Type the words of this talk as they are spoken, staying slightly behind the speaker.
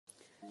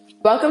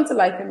Welcome to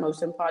Life in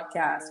Motion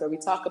podcast, where we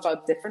talk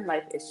about different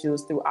life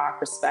issues through our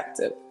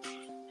perspective.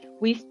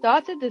 We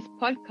started this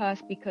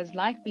podcast because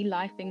life be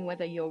lifing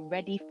whether you're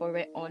ready for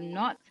it or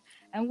not.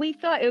 And we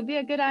thought it would be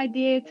a good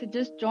idea to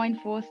just join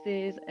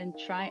forces and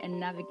try and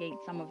navigate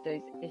some of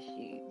those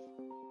issues.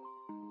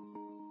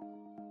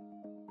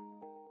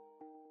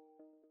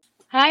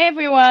 Hi,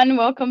 everyone.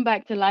 Welcome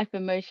back to Life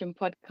Emotion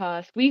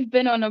Podcast. We've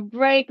been on a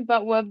break,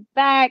 but we're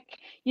back.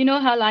 You know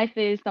how life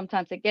is.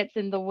 Sometimes it gets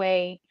in the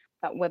way,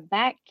 but we're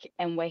back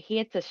and we're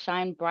here to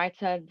shine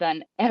brighter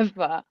than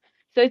ever.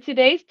 So,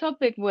 today's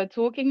topic, we're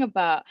talking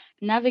about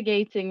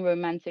navigating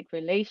romantic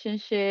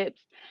relationships.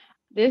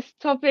 This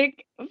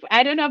topic,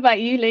 I don't know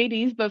about you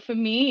ladies, but for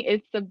me,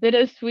 it's a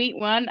bittersweet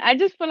one. I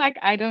just feel like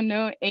I don't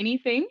know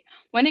anything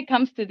when it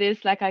comes to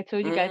this. Like I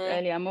told you guys Mm-hmm.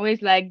 earlier, I'm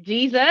always like,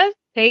 Jesus,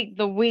 take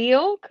the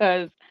wheel,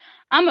 because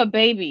I'm a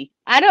baby.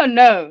 I don't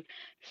know.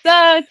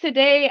 So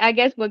today, I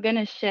guess we're going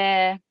to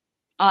share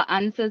our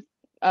answers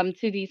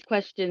to these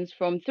questions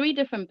from three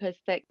different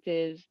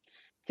perspectives,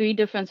 three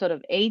different sort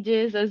of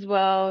ages as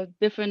well,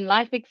 different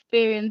life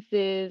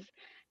experiences.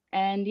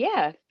 And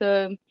yeah,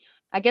 so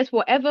I guess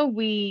whatever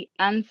we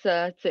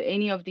answer to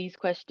any of these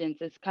questions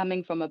is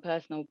coming from a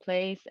personal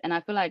place. And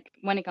I feel like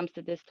when it comes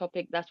to this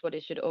topic, that's what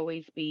it should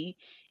always be.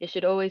 It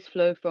should always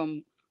flow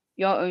from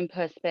your own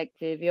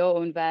perspective, your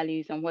own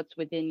values, and what's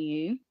within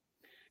you.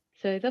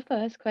 So the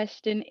first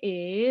question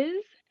is,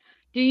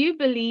 do you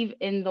believe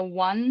in the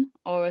one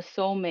or a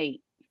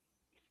soulmate?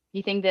 Do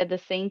you think they're the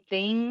same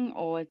thing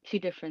or two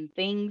different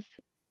things?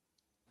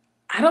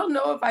 I don't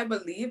know if I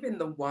believe in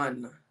the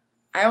one.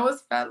 I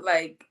always feel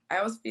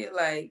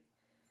like,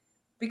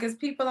 because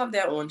people have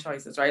their own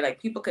choices, right?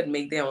 Like people could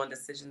make their own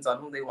decisions on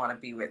who they want to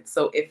be with.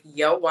 So if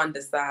your one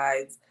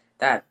decides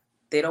that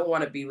they don't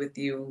want to be with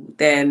you,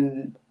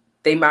 then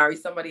they marry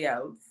somebody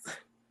else.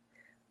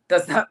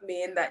 Does that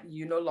mean that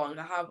you no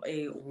longer have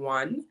a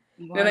one?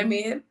 You know what I One.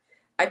 mean?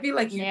 I feel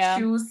like you Yeah,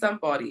 choose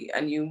somebody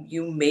and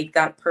you make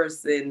that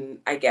person,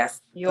 I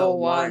guess, the you're one.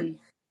 one.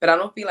 But I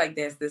don't feel like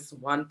there's this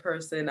one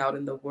person out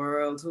in the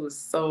world who is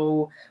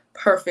so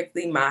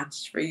perfectly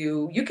matched for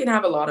you. You can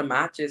have a lot of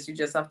matches. You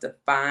just have to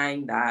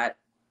find that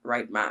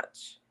right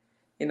match.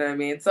 You know what I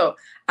mean? So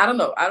I don't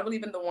know. I don't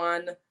believe in the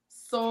one.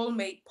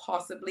 Soulmate,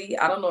 possibly.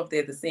 I don't know if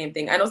they're the same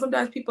thing. I know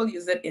sometimes people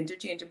use it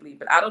interchangeably,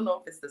 but I don't know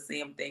if it's the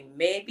same thing.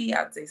 Maybe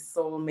I'd say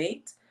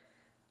soulmate.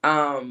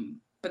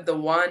 But the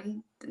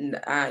one,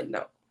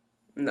 no,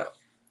 no.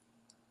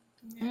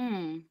 Yeah.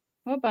 Hmm.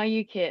 What about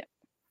you, Kit?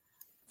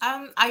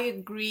 I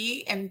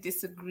agree and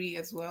disagree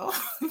as well.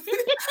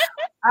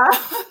 uh,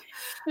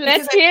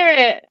 because Let's hear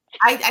it.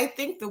 I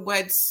think the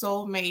word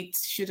soulmate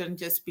shouldn't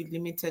just be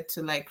limited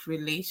to like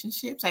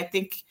relationships. I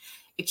think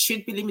it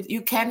should be limited.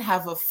 You can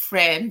have a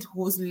friend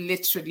who's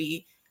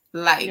literally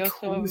like Your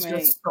who's your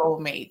soulmate.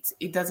 soulmate.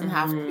 It doesn't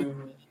have to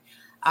Mm.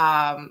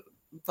 um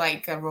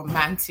like a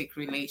romantic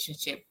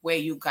relationship where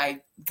you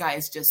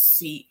guys just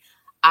see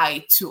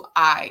eye to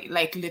eye,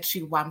 like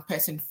literally one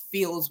person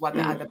feels what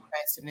the other Mm.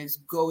 person is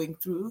going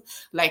through.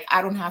 Like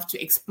I don't have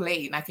to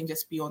explain, I can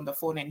just be on the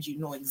phone and you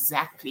know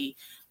exactly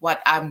what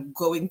I'm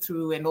going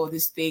through and all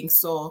these things.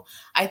 So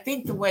I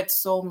think the word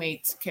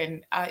soulmate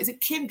can is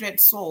it kindred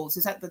souls,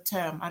 is that the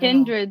term? I don't know.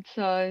 Kindred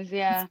souls,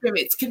 yeah.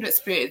 Spirits, kindred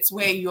spirits,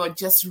 where you're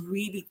just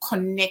really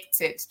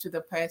connected to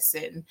the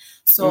person.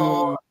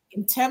 So Mm.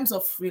 in terms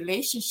of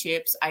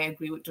relationships, I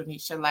agree with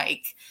Donisha.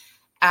 Like,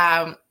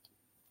 um,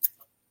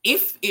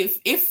 if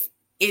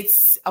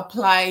it's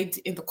applied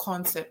in the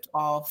concept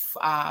of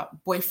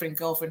boyfriend,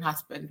 girlfriend,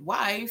 husband,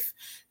 wife,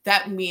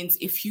 that means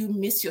if you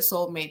miss your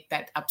soulmate,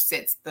 that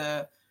upsets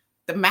the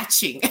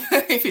matching.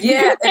 If it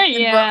Yeah,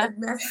 Yeah, it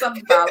messes up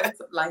the balance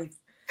of life.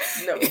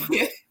 No.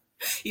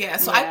 yeah,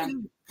 so I yeah.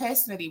 believe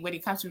personally when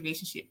it comes to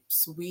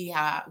relationships, we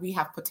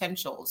have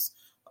potentials,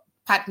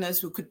 partners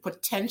who could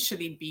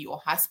potentially be your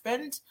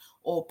husband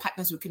or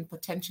partners who can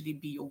potentially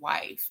be your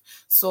wife.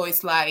 So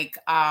it's like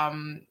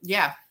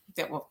yeah,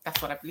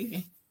 that's what I believe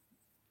in.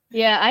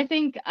 Yeah, I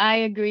think I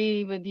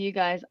agree with you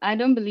guys. I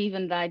don't believe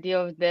in the idea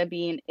of there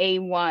being a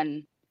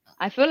one.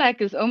 I feel like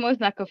it's almost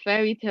like a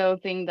fairy tale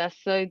thing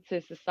that's sold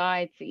to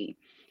society.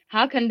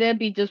 How can there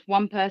be just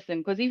one person?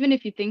 Because even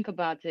if you think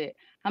about it,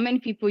 how many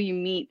people you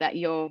meet that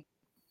you're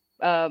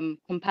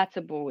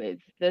compatible with?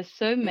 There's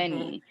so Hmm.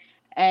 many.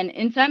 And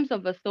in terms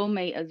of a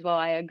soulmate as well,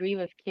 I agree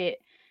with Kit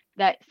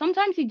that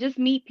sometimes you just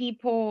meet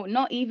people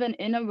not even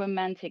in a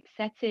romantic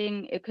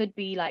setting. It could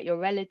be like your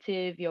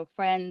relative, your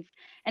friends,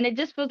 and it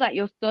just feels like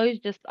your souls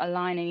just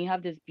align and you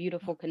have this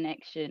beautiful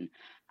connection.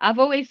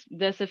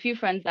 There's a few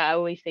friends that I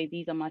always say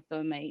these are my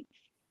soulmates,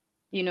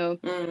 you know,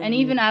 and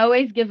even Mm. I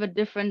always give a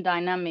different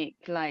dynamic.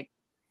 Like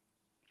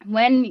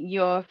when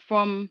you're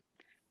from,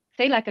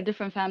 say, like a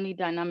different family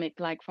dynamic,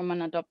 like from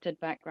an adopted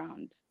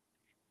background,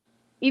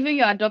 even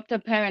your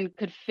adopted parent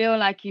could feel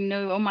like,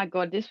 oh my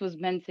God, this was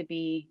meant to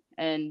be,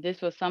 and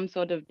this was some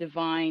sort of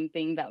divine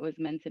thing that was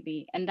meant to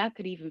be. And that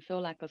could even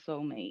feel like a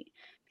soulmate.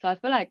 So I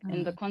feel like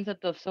in the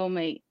concept of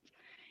soulmate,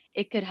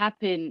 it could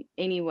happen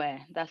anywhere.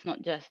 That's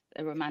not just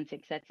a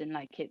romantic setting,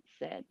 like Kit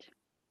said.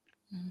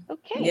 Yeah,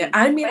 Okay.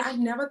 I mean, I've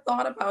never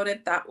thought about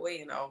it that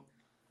way,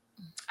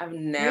 I've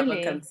never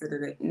Really?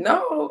 considered it.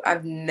 No,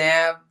 I've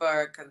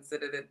never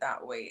considered it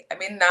that way. I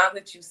mean, now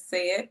that you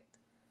say it,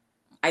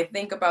 I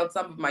think about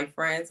some of my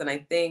friends and I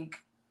think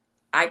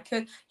I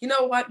could, you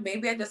know what?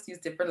 Maybe I just use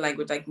different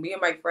language. Like me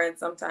and my friends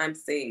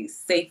sometimes say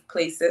safe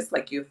places,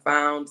 like you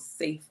found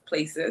safe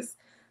places.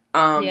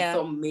 Yeah.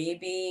 So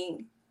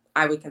maybe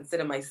I would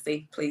consider my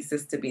safe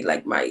places to be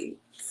like my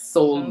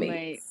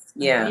Soulmate. soulmates.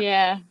 Yeah.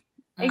 Yeah.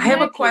 I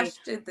have a Exactly.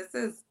 question.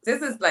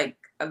 This is like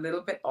a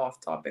little bit off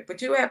topic,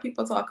 but you have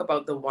people talk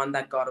about the one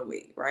that got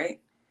away, right?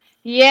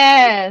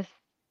 Yes.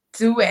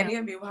 Do any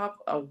of you have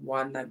a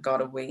one that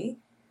got away?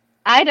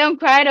 I don't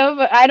cry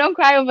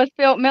over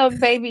spilt milk,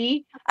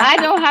 baby. I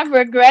don't have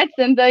regrets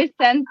in those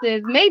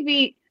senses.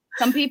 Maybe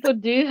some people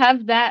do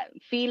have that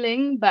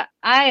feeling, but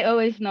I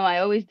always know I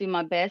always do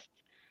my best.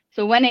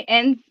 So when it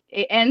ends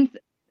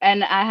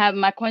and I have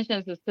my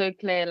conscience is so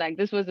clear, like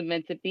this wasn't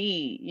meant to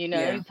be,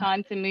 Yeah.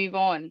 time to move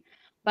on.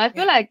 But I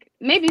feel Yeah. like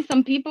maybe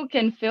some people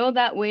can feel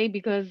that way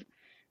because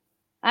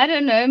I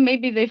don't know.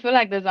 Maybe they feel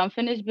like there's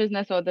unfinished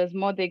business or there's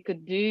more they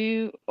could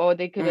do or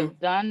they could Mm. have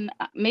done.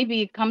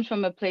 Maybe it comes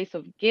from a place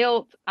of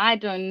guilt. I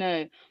don't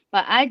know.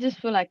 But I just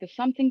feel like if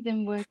something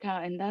didn't work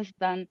out and that's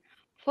done,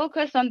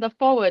 focus on the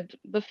forward,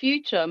 the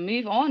future,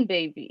 move on,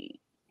 baby.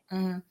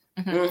 Mhm.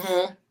 Mhm.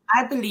 Mm-hmm.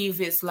 I believe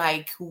it's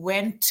like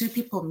when two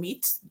people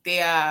meet,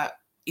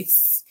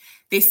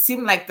 they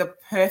seem like the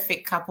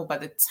perfect couple,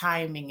 but the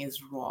timing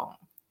is wrong.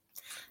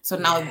 So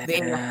now they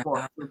are Yeah.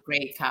 forced to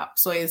break up.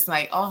 So it's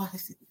like, oh,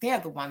 they're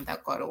the one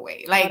that got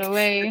away. Got Like the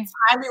away.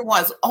 timing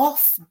was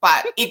off,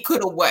 but it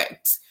could have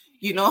worked.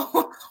 You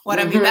know what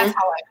I mean? That's Mm-hmm.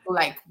 how I feel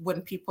like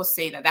when people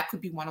say that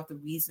could be one of the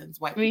reasons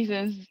why people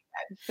would say Reasons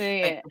to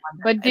say that. Like it. the one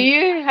that, But do and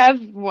you have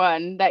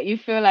one that you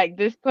feel like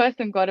this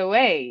person got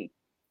away?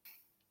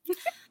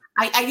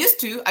 I used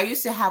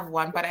to have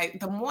one, but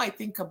the more I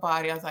think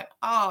about it, I was like,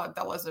 oh,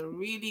 that was a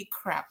really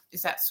crap.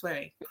 Is that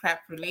swearing?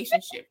 Crap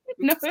relationship.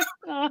 No, it's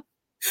not.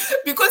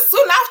 Because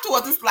soon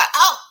afterwards, it's like,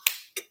 oh,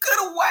 it could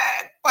have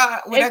worked.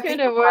 But when I It could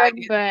think have about worked,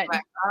 it, it's but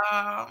like,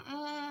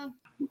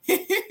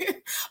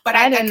 but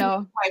I I don't can see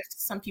know. why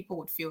some people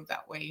would feel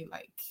that way.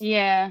 Like,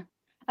 Yeah.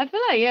 I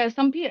feel like, yeah,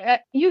 some people,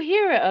 you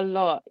hear it a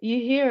lot. You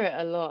hear it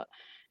a lot.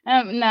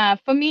 Nah,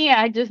 for me,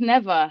 I just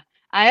never.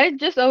 I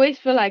just always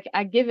feel like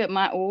I give it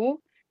my all.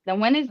 Then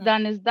when it's mm,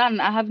 done, it's done.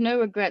 I have no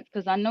regrets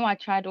because I know I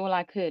tried all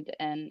I could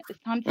and it's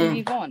time to Mm.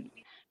 move on.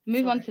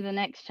 Move on to correct. the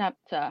next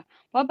chapter.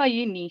 What about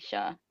you,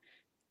 Nisha?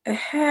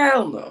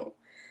 Hell no.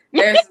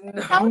 There's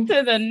Hell no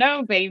to the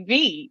no,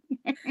 baby.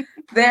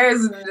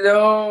 there's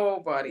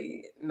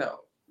nobody. No.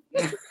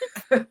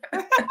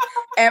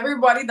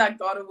 Everybody that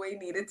got away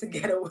needed to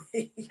get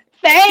away.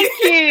 Thank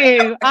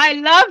you. I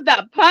love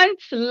that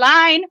punch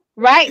line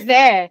right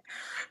there.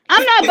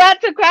 I'm not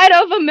about to cry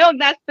over milk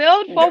that's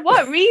spilled. For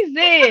what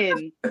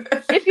reason?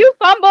 If you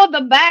fumbled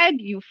the bag,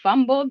 you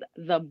fumbled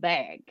the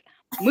bag.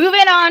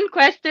 Moving on,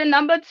 question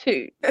number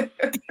 2.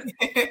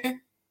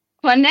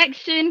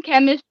 Connection,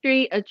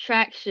 chemistry,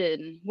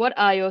 attraction. What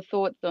are your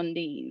thoughts on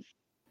these?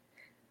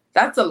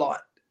 That's a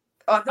lot.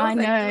 Are I those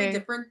like three know.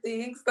 different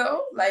things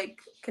though? Like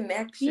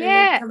connection and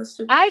Yeah,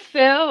 chemistry? I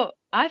feel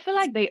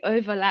like they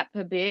overlap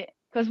a bit.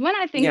 Because when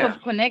I think Yeah.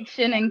 of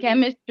connection and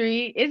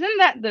chemistry, isn't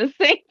that the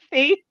same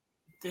thing?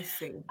 The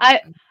same.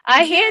 I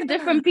I hear Yeah.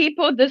 different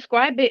people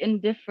describe it in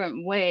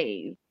different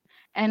ways.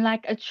 And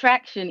like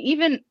attraction,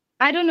 even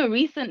I don't know,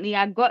 recently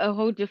I got a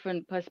whole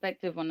different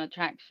perspective on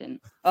attraction.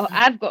 Or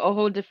I've got a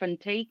whole different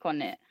take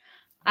on it.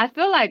 I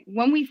feel like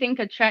when we think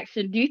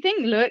attraction, do you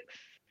think looks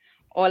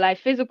or like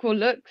physical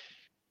looks,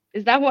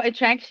 is that what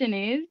attraction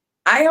is?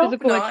 I hope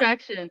Physical not.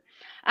 attraction.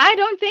 I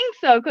don't think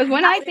so, because I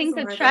when don't I think think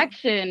so either.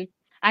 attraction,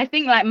 I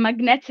think like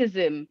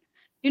magnetism.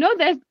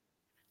 There's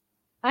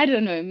I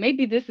don't know,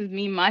 maybe this is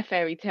me, my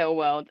fairy tale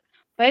world,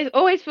 but it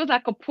always feels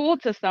like a pull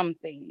to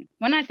something.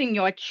 When I think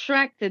you're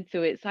attracted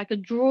to it, it's like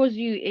it draws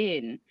you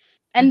in.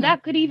 And Mhm.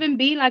 that could even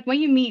be like when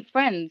you meet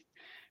friends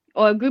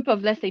or a group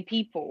of, let's say,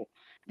 people.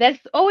 There's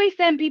always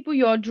some people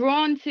you're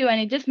drawn to, and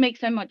it just makes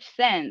so much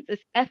sense.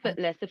 It's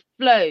effortless, it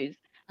flows.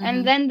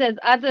 And Mhm. then there's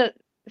other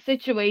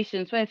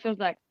situations where it feels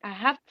like I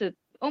have to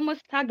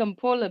almost tug and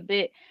pull a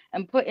bit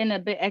and put in a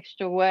bit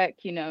extra work.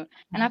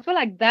 And I feel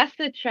like that's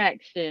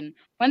attraction.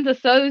 When the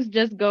souls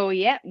just go,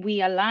 yeah,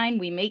 we align,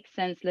 we make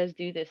sense, let's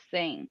do this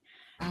thing.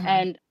 Mhm.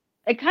 And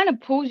it kind of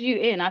pulls you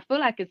in. I feel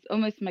like it's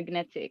almost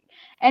magnetic.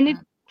 And it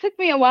took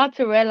me a while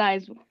to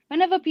realize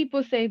whenever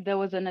people say there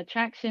was an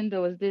attraction,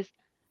 there was this,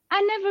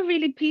 I never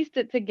really pieced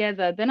it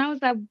together. Then I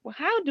was like,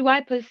 how do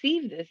I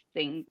perceive this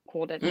thing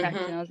called Mm-hmm.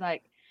 attraction? I was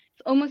like,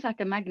 it's almost like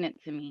a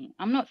magnet to me.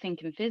 I'm not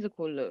thinking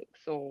physical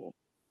looks or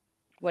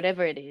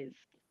whatever it is.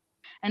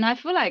 And I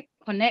feel like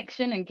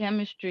connection and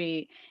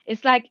chemistry,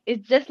 it's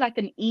just like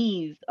an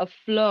ease, a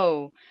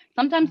flow.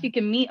 Sometimes you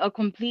can meet a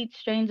complete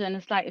stranger and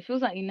it's like it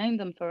feels like you know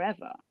them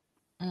forever.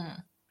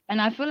 Mhm.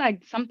 And I feel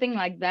like something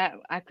like that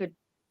I could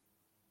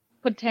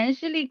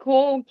potentially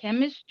call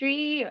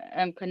chemistry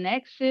and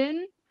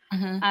connection.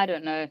 Mhm. I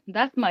don't know.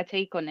 That's my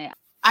take on it.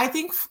 I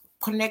think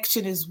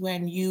connection is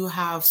when you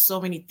have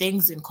so many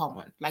things in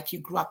common, like you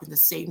grew up in the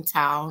same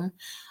town,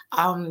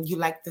 you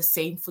like the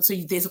same food, so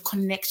there's a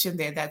connection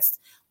there, that's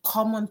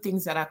common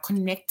things that are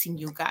connecting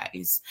you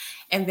guys.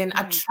 And then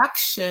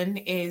attraction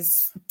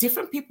is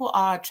different. People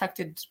are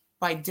attracted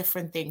by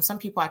different things. Some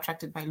people are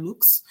attracted by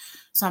looks,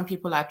 some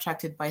people are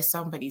attracted by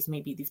somebody's,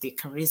 maybe if they're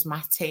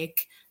charismatic,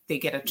 they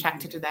get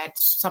attracted to that.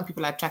 Some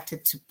people are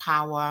attracted to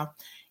power,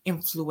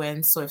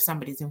 influence. So if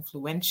somebody's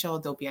influential,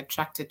 they'll be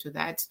attracted to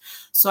that.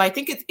 So I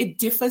think it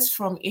differs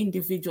from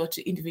individual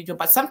to individual,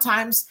 but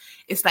sometimes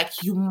it's like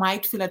you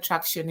might feel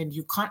attraction and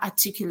you can't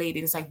articulate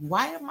it. It's like,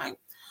 why am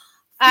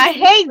I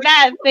hate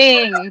that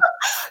thing.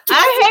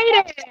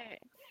 I hate it.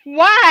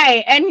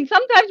 Why? And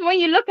sometimes when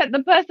you look at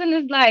the person,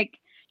 it's like,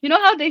 you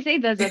know how they say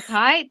there's a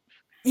type?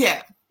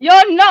 Yeah.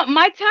 You're not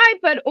my type,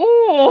 but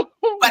oh,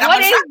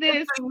 what is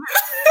this?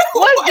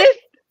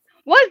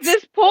 What's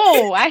this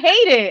pull? I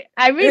hate it.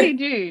 I really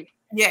do.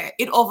 Yeah,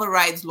 it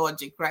overrides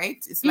logic, right?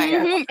 It's like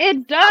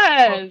it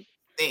does.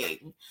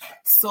 Thing.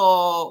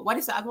 So what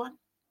is the other one?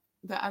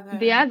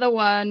 The other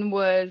one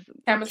was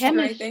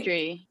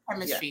chemistry.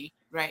 Chemistry,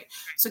 right?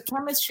 So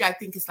chemistry, I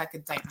think, is like a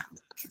dynamic.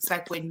 It's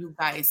like when you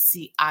guys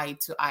see eye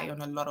to eye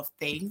on a lot of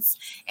things,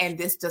 and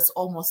there's just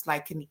almost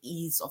like an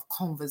ease of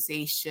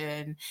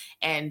conversation,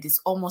 and it's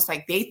almost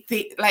like they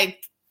think,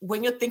 like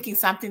when you're thinking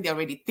something, they're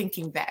already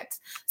thinking that.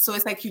 So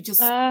it's like you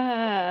just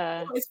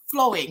it's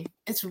flowing.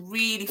 It's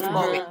really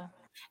flowing.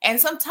 And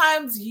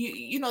sometimes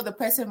you know the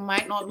person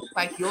might not look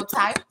like your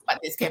type, but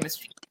there's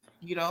chemistry,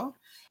 you know.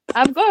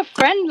 I've got a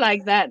friend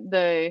like that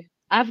though.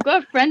 I've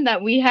got a friend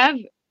that we have.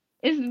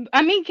 Can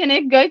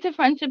it go to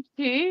friendships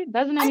too?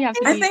 Doesn't only have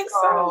to be. I think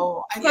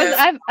so.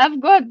 Because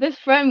I've got this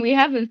friend, we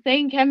have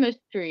insane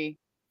chemistry.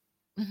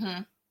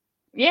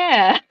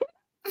 Yeah.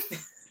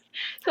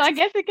 So I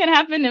guess it can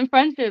happen in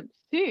friendships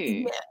too.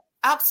 Yeah,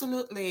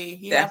 absolutely.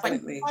 Yeah,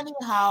 definitely. But it's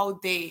funny how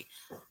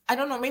I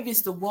don't know, maybe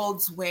it's the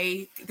world's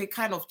way. They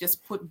kind of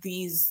just put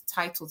these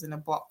titles in a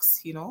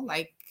box, you know,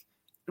 like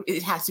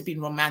it has to be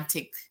in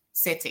romantic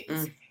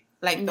settings.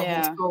 Like the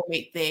whole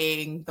soulmate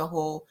thing, the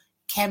whole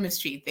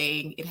chemistry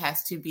thing, it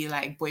has to be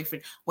like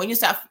boyfriend. When you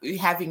start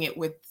having it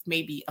with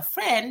maybe a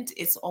friend,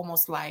 it's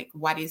almost like,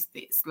 what is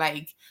this?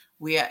 Like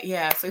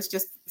so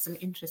it's an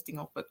interesting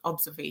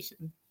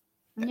observation.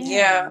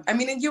 Yeah, I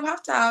mean, and you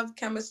have to have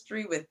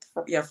chemistry with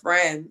your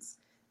friends,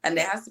 and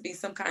there has to be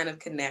some kind of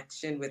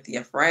connection with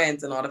your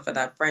friends in order for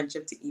that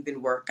friendship to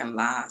even work and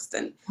last.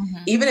 And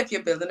even if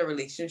you're building a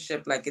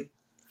relationship, like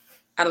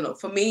I don't know,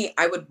 for me,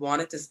 I would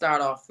want it to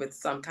start off with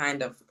some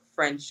kind of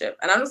friendship.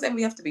 And I'm not saying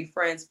we have to be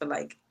friends for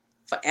like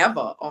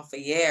forever or for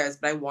years,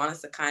 but I want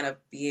us to kind of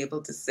be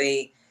able to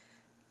say,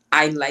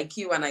 I like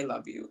you and I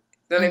love you.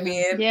 You know what I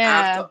mean? Yeah.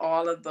 After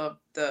all of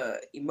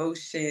the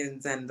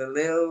emotions and the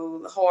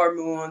little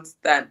hormones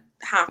that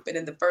happen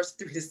in the first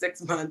 3 to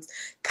 6 months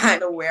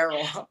kind of wear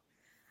off,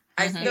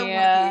 I still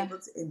want to be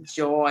able to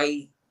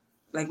enjoy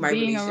like my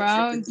being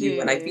relationship with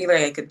you. And I feel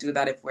like I could do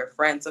that if we're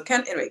friends. So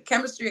anyway,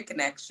 chemistry and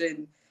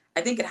connection,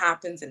 I think it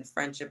happens in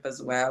friendship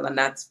as well. And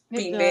that's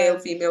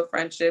female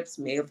friendships,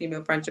 male,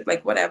 female friendship,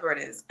 like whatever it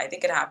is. I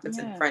think it happens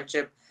in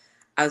friendship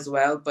as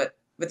well. But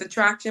with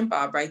attraction,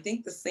 Barbara, I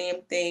think the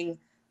same thing,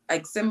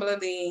 like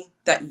similarly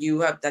that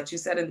you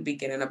said in the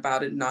beginning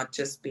about it not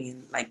just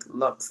being like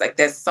looks, like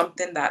there's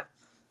something that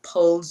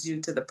pulls you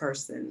to the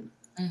person,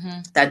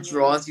 that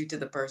draws you to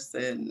the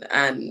person.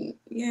 And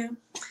yeah,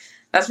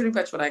 that's pretty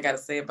much what I got to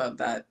say about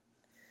that.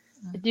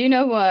 Do you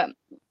know what?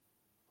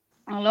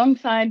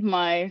 Alongside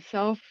my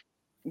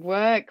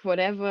self-work,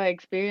 whatever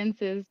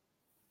experiences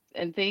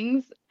and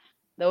things,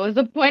 there was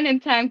a point in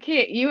time,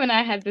 Kit, you and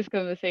I had this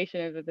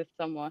conversation over this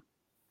summer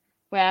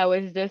where I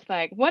was just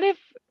like, what if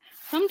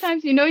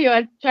sometimes, you know, you're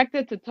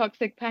attracted to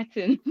toxic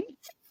patterns?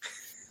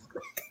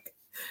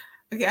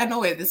 Okay, I know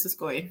where this is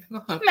going.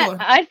 Go on.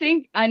 I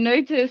think I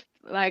noticed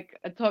like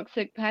a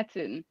toxic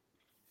pattern.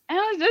 And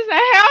I was just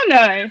like, hell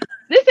no,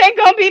 this ain't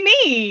gonna be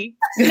me.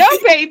 No,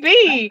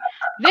 baby,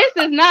 this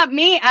is not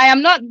me. I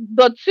am not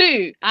the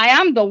two. I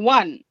am the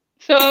one.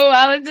 So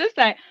I was just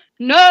like,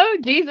 no,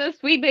 Jesus,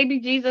 sweet baby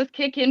Jesus,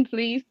 kick in,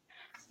 please.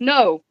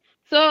 No.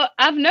 So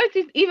I've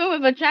noticed even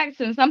with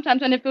attraction,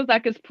 sometimes when it feels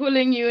like it's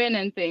pulling you in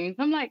and things,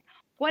 I'm like,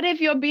 what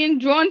if you're being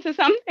drawn to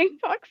something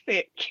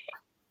toxic?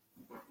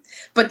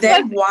 But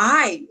then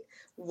why?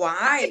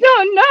 I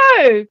don't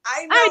know.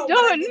 I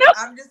don't know.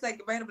 I'm just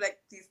like,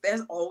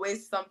 there's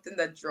always something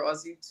that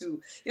draws you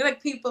to. You know,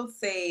 like people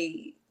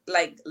say,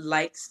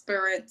 like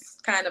spirits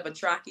kind of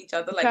attract each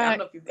other. Like I don't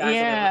know if you guys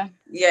have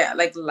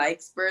ever,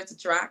 like spirits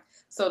attract.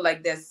 So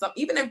like there's some,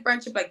 even in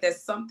friendship, like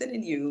there's something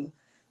in you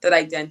that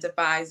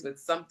identifies with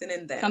something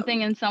in them.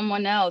 Something in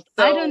someone else.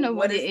 So I don't know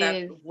what it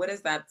is. What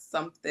is that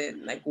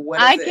something? Like what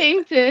is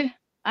it?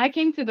 I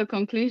came to the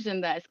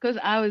conclusion that it's because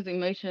I was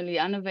emotionally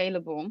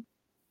unavailable.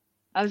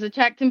 I was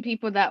attracting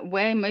people that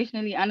were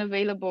emotionally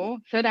unavailable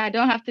so that I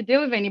don't have to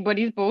deal with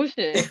anybody's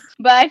bullshit.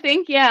 But I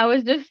think, I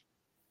was just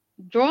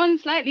drawn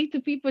slightly to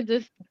people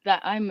just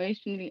that are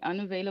emotionally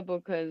unavailable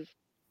because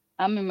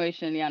I'm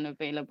emotionally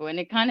unavailable. And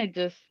it kind of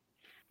just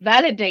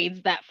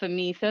validates that for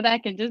me so that I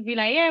can just be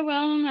like, yeah,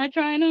 well, I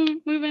tried,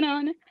 moving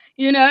on,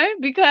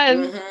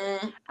 because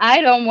Mm-hmm.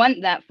 I don't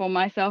want that for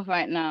myself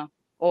right now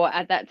or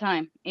at that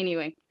time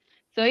anyway.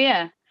 So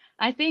yeah,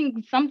 I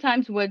think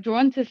sometimes we're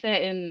drawn to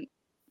certain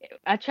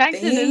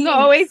attraction is not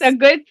always a Things.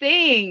 good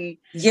thing.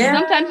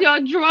 Sometimes Yeah.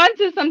 you're drawn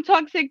to some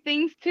toxic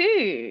things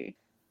too.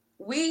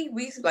 We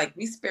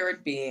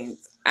spirit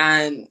beings,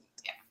 and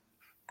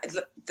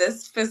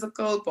this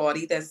physical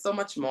body, there's so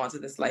much more to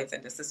this life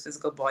than just this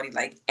physical body.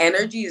 Like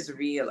energy is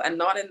real, and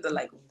not in the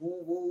like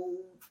woo woo,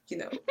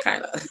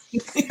 kind of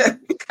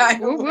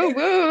kind Woo of woo way.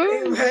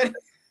 woo.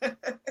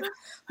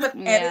 But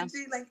Yeah.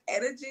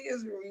 energy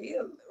is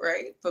real,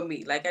 right? For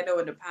me, like I know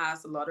in the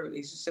past, a lot of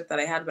relationships that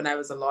I had when I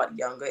was a lot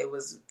younger, it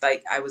was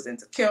like I was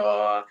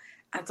insecure,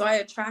 and so I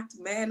attract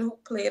men who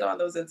played on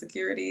those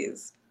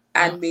insecurities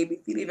and made me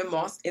feel even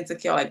more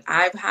insecure. Like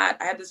I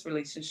had this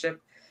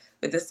relationship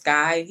with this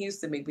guy. He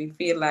used to make me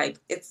feel like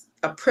it's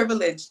a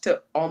privilege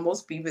to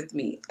almost be with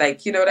me.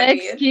 Like, you know what I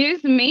mean?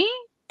 Excuse me?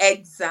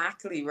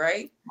 Exactly,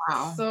 right?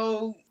 Wow.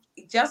 So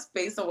just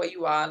based on where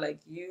you are, like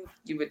you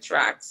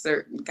attract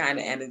certain kind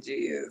of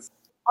energies.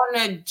 On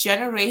a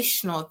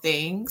generational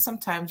thing,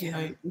 sometimes,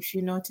 Yeah. if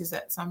you notice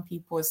that some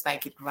people, it's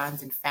like it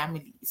runs in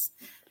families.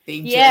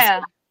 They just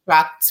Yeah.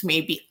 attract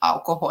maybe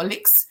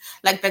alcoholics.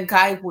 Like the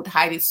guy would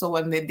hide it so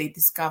well, and then they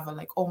discover,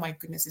 like, oh my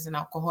goodness, he's an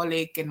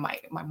alcoholic, and my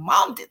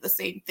mom did the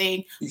same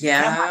thing, grandma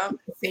Yeah. did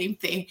the same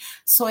thing.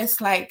 So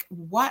it's like,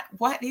 what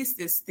is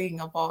this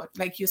thing about?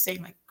 Like you're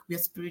saying, like we're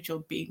spiritual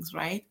beings,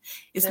 right?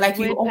 It's There's like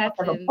you weird almost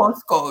have a patterns.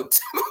 postcode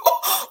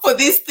for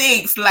these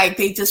things. Like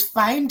they just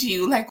find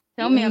you, like.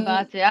 Tell me Mm,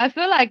 about it. I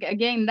feel like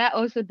again that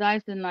also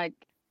dives in like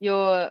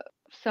your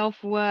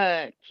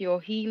self-work,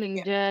 your healing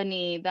Yeah.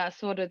 journey, that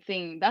sort of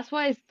thing. That's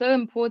why it's so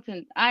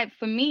important.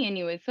 For me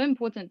anyway, it's so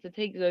important to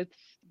take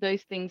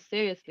those things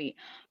seriously.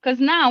 Because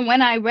now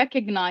when I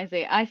recognize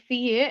it, I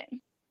see it.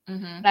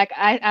 Mm-hmm. Like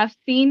I've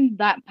seen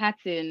that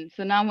pattern.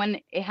 So now when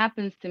it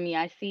happens to me,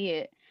 I see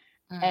it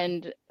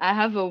and I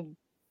have a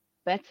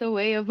better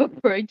way of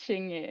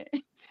approaching it.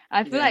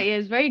 I feel yeah. like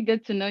it's very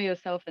good to know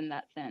yourself in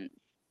that sense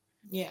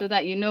Yeah. so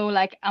that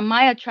like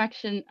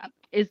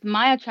is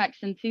my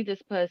attraction to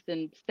this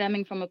person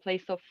stemming from a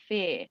place of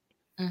fear,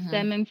 Mm-hmm.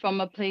 stemming from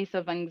a place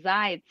of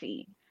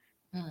anxiety,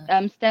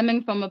 Mm-hmm.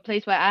 stemming from a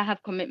place where I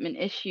have commitment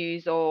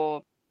issues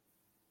or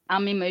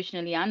I'm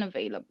emotionally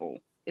unavailable.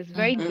 It's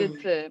very Mm-hmm. good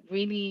Mm, to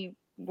really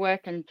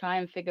work and try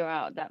and figure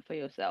out that for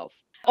yourself.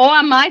 Or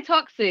am I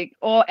toxic?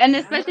 And yeah.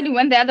 especially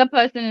when the other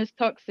person is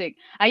toxic,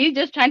 are you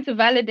just trying to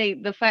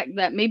validate the fact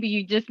that maybe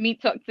you just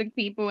meet toxic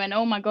people and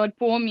oh my God,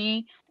 poor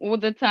me all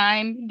the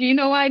time? Do you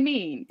know what I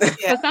mean? Yeah.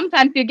 Because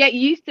sometimes you get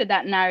used to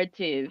that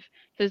narrative.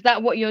 So is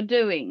that what you're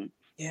doing?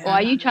 Or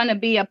are Yeah. you trying to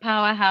be a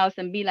powerhouse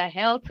and be like,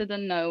 hell to the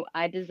no,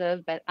 I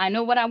deserve better. I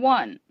know what I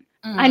want.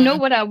 I know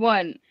Mm-hmm. what I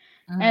want.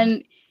 Mm-hmm.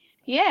 And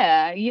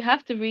yeah, you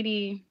have to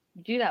really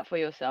do that for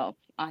yourself,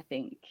 I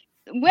think.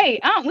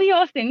 Wait, aren't we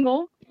all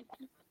single?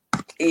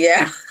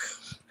 Yeah.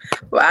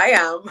 Well, I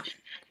am.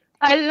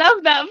 I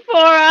love that for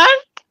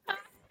us.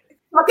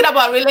 Talking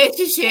about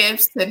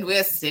relationships, and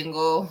we're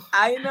single.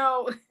 I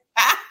know.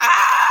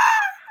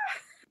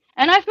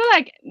 And I feel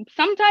like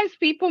sometimes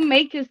people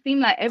make it seem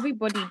like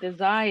everybody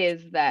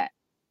desires that.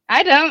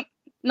 I don't.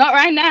 Not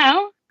right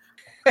now.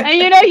 And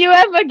you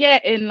ever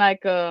get in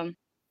like a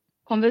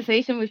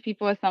conversation with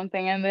people or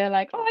something and they're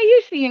like, oh, are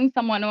you seeing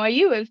someone or are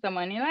you with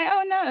someone? You're like,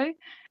 oh, no.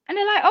 And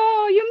they're like,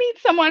 oh, you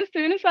meet someone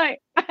soon. It's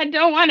like, I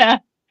don't want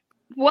to.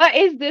 What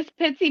is this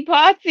pity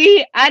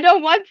party? I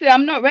don't want to.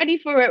 I'm not ready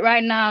for it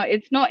right now.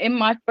 It's not in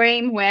my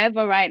frame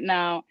wherever right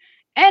now.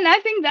 And I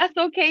think that's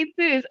okay too.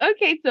 It's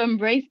okay to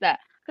embrace that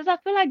because I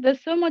feel like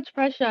there's so much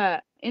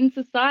pressure in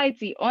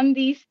society on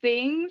these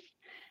things.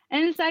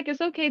 And it's like,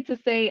 it's okay to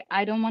say,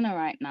 I don't want to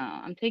right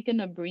now. I'm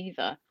taking a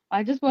breather.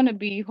 I just want to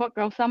be hot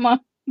girl summer.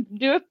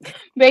 Do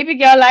baby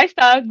girl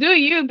lifestyle. Do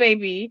you,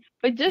 baby.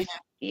 But Yeah. just,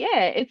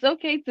 yeah, it's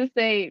okay to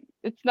say,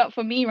 it's not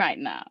for me right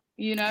now,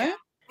 you Yeah. know?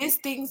 These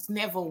things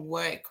never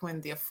work when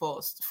they're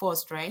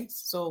forced, right?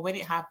 So when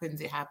it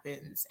happens,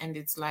 and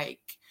it's like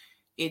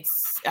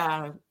it's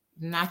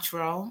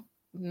natural,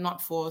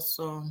 not forced.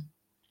 So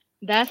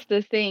That's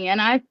the thing.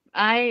 And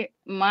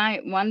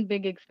my one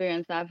big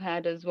experience I've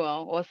had as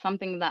well, or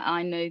something that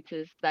I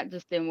noticed that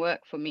just didn't work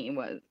for me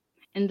was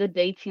in the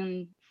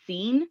dating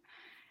scene.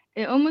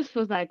 It almost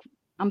feels like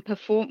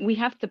we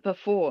have to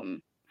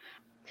perform,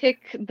 tick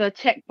the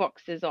check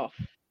boxes off.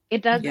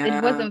 It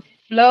Yeah. wasn't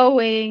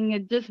flowing,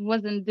 it just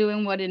wasn't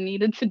doing what it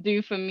needed to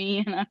do for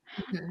me. And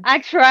Mhm. I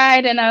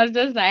tried and I was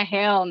just like,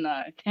 hell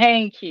no,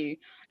 thank you.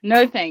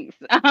 No thanks.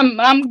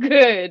 I'm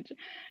good.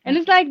 And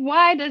it's like,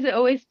 why does it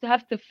always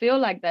have to feel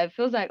like that? It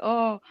feels like,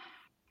 oh,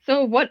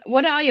 so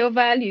what are your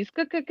values?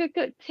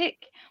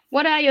 Tick.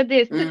 What are your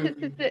this?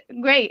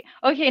 Mm, Great.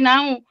 Okay,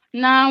 now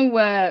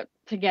we're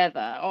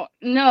together. Or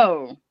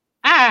no.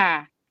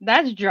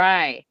 That's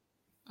dry.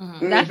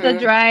 Mhm. That's a mm-hmm.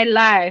 dry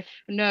life.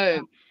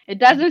 No. It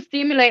doesn't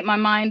stimulate my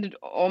mind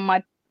or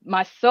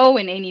my soul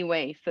in any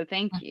way. So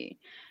thank you.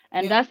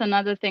 And Yeah. that's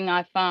another thing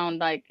I found,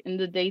 like in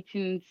the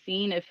dating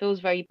scene, it feels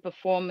very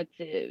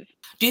performative.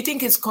 Do you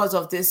think it's because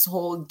of this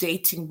whole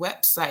dating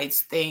websites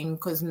thing?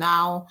 Because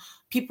now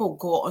people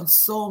go on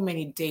so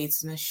many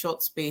dates in a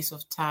short space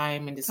of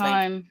time, and it's like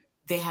Time.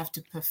 they have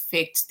to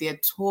perfect their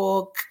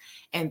talk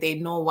and they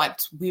know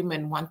what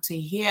women want to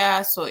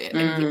hear. So,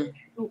 and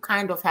you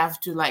kind of have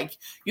to, like,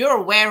 you're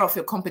aware of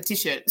your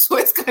competition. So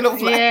it's kind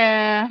of like,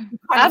 Yeah. you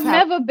kind I've of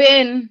have, never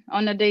been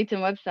on a dating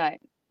website.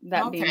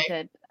 That being okay.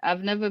 said,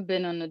 I've never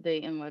been on a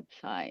dating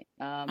website.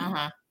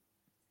 Uh-huh.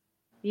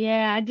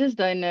 Yeah, I just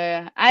don't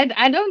know. I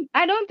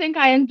don't think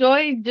I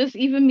enjoy just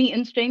even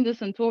meeting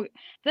strangers and talk.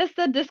 That's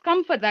the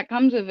discomfort that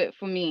comes with it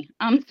for me.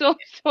 I'm so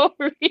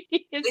sorry.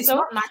 It's It's so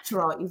not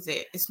natural, is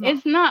it? It's not.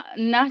 it's not It's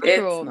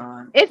natural.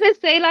 not. If it's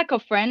say like a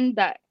friend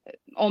that,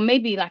 or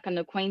maybe like an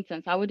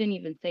acquaintance, I wouldn't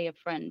even say a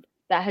friend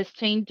that has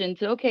changed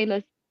into, okay,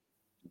 let's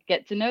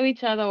get to know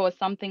each other or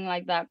something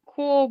like that.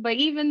 Cool. But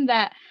even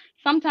that,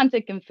 sometimes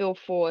it can feel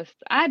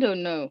forced. I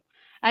don't know.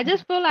 I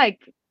just feel like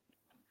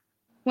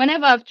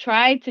whenever I've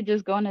tried to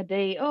just go on a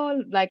date,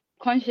 oh, like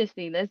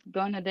consciously, let's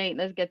go on a date,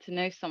 let's get to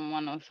know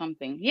someone or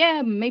something.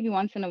 Yeah, maybe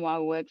once in a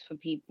while works for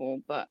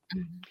people, but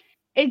Mhm.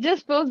 it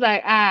just feels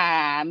like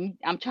I'm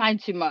trying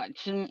too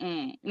much.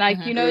 Like,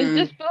 Mhm. it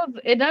just feels,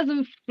 it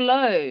doesn't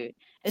flow.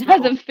 It So,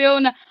 doesn't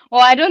feel, or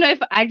I don't know if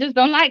I just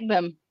don't like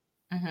them.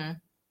 mhm.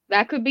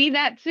 That could be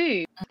that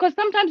too. Because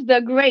sometimes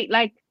they're great,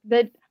 like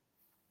the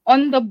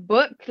on the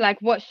book,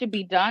 like what should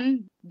be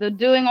done, they're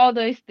doing all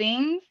those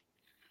things.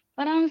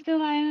 But I'm still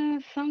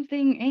like,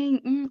 something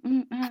ain't,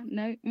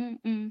 no,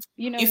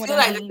 you know You what feel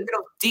I like there's a mean? bit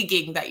of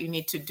digging that you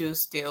need to do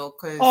still,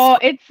 because Or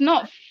it's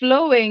not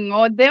flowing,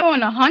 or they're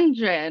on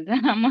 100,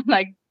 and I'm on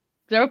like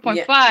Yeah, they're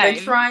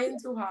 0.5. trying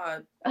too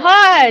hard, probably.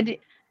 Hard.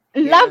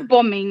 Yeah. Love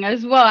bombing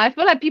as well. I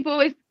feel like people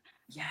always,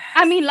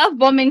 I Yes. mean, love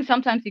bombing,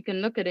 sometimes you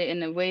can look at it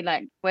in a way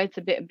like where it's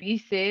a bit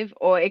abusive,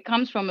 or it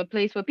comes from a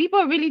place where people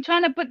are really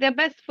trying to put their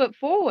best foot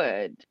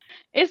forward.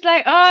 It's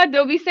like, oh,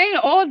 they'll be saying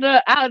all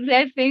the out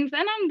there things,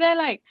 and I'm there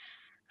like,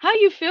 how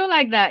you feel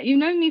like that? You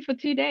know me for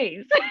 2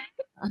 days.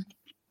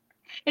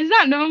 Is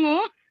that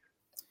normal?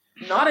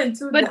 But Not in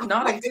 2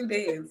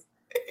 days.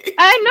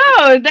 I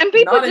know, then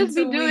people Not in just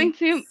be two doing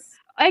too, weeks.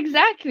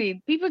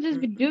 exactly. People just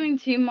be Mm-mm. doing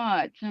too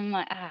much. I'm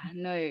like,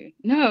 no,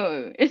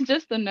 no. It's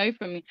just a no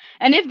for me.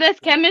 And if there's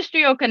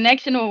chemistry or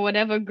connection or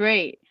whatever,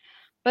 great.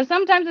 But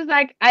sometimes it's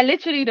like, I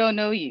literally don't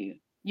know you.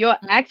 You're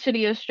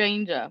actually a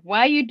stranger.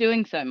 Why are you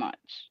doing so much?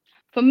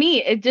 For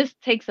me, it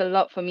just takes a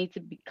lot for me to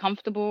be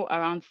comfortable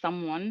around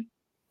someone.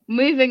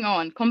 Moving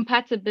on,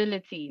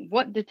 compatibility.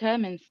 What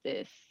determines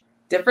this?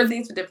 Different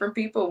things for different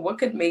people. What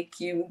could make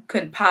you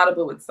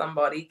compatible with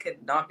somebody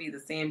could not be the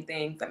same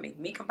things that make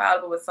me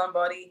compatible with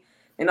somebody,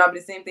 and not be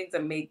the same things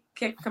that make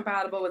Kip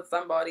compatible with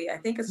somebody. I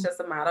think it's just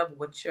a matter of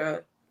what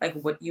you're like,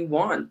 what you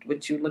want,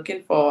 what you're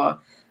looking for.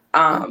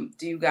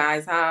 Do you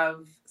guys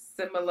have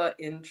similar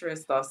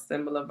interests or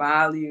similar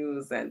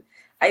values? And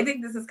I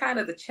think this is kind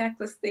of the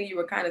checklist thing you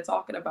were kind of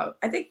talking about.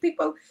 I think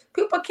people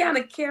kind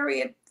of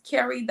carry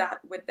that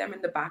with them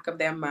in the back of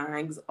their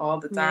minds all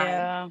the time,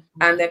 Yeah.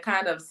 and they're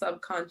kind of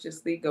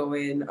subconsciously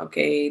going,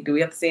 okay, do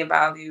we have the same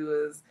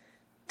values?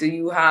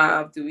 Do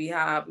we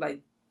have, like,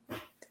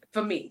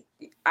 for me,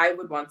 I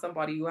would want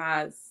somebody who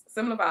has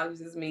similar values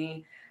as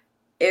me,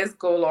 is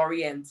goal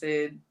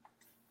oriented,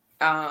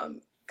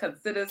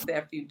 considers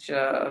their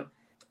future,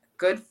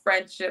 good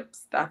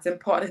friendships. That's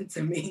important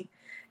to me,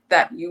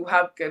 that you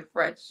have good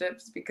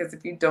friendships, because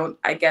if you don't,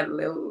 I get a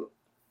little,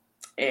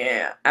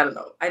 I don't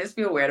know. I just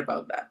feel weird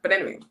about that. But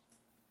anyway,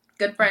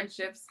 good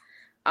friendships.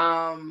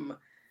 Um,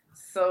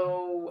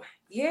 so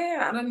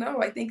yeah, I don't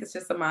know. I think it's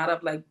just a matter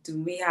of, like,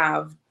 do we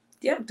have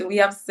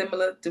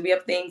similar, do we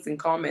have things in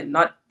common?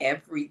 Not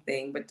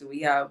everything, but do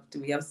we have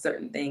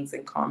certain things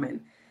in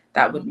common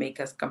that would make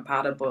us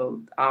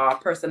compatible? Our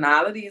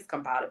personality is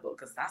compatible,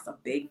 because that's a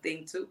big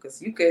thing too.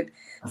 Because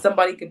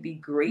somebody could be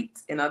great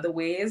in other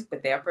ways,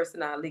 but their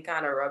personality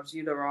kind of rubs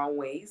you the wrong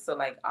way. So,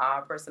 like,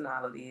 our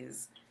personality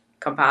is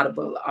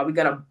compatible. Are we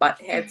gonna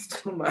butt heads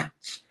too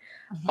much?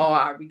 Or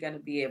are we going to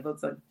be able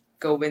to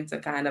go into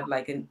kind of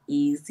like an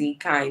easy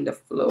kind of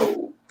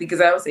flow? Because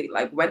I would say,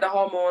 like, when the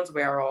hormones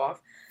wear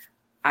off,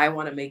 I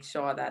want to make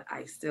sure that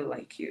I still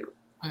like you.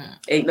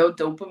 Ain't no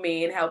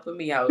dopamine helping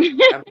me out.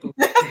 I'm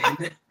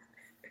boosted.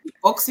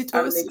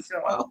 I would oxytocin. make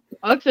sure.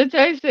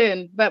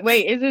 Oxytocin. But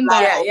wait, isn't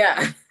that,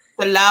 Yeah.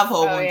 The love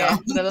oh hormone. yeah,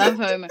 the love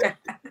hormone.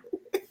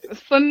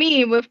 For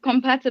me, with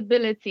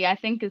compatibility, I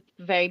think it's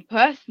very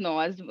personal,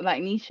 as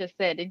like Nisha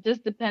said. It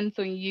just depends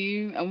on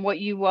you and what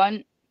you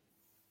want,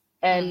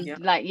 and Yeah.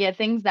 like, yeah,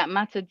 things that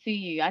matter to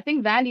you. I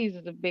think values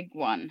is a big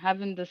one,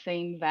 having the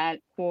same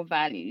core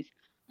values.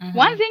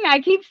 One thing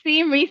I keep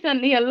seeing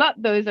recently a lot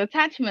though is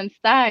attachment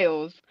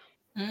styles.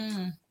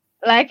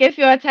 Like if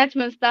your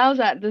attachment styles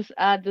are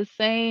the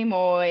same,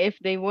 or if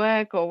they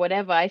work or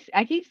whatever.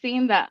 I keep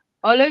seeing that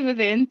all over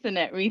the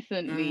internet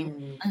recently.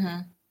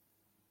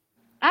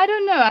 I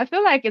don't know. I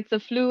feel like it's a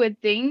fluid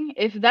thing.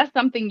 If that's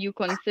something you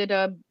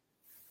consider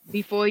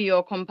before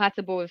you're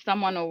compatible with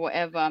someone or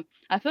whatever.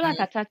 I feel like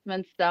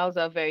attachment styles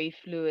are very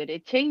fluid.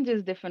 It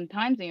changes different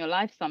times in your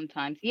life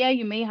sometimes. Yeah,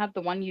 you may have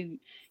the one you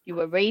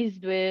were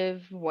raised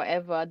with,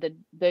 whatever,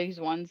 those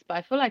ones, but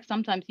I feel like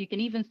sometimes you can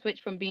even switch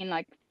from being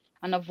like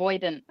an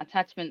avoidant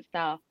attachment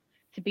style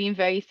to being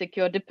very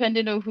secure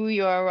depending on who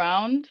you're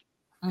around.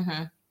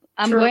 Mm-hmm.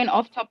 I'm True. going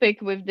off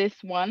topic with this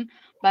one,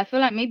 but I feel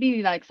like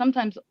maybe like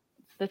sometimes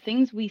the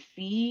things we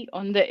see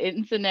on the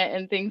internet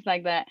and things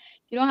like that,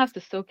 you don't have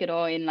to soak it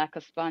all in like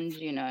a sponge,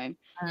 you know.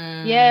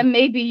 Yeah, Mm,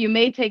 maybe you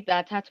may take the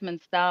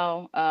attachment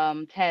style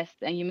test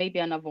and you may be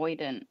an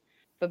avoidant,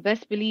 but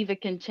best believe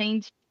it can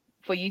change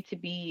for you to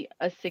be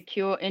a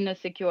secure in a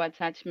secure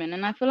attachment.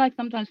 And I feel like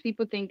sometimes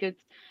people think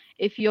it's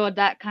if you're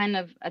that kind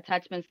of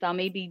attachment style,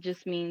 maybe it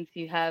just means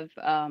you have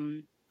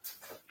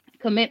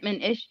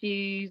commitment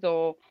issues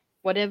or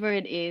whatever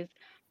it is.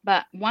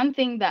 But one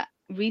thing that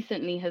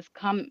recently has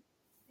come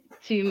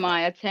to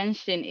my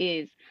attention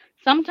is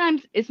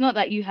sometimes it's not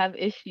that you have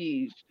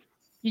issues.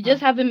 You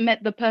just haven't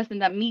met the person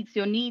that meets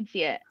your needs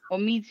yet or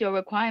meets your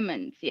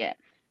requirements yet.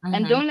 And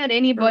mm-hmm. don't let True.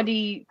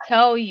 anybody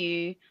tell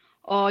you,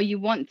 or you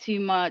want too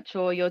much,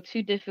 or you're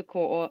too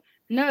difficult, or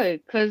no,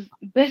 because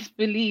best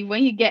believe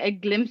when you get a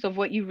glimpse of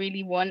what you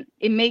really want,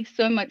 it makes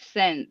so much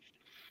sense.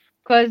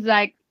 Because,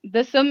 like,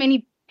 there's so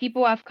many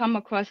people I've come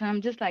across, and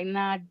I'm just like,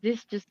 nah,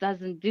 this just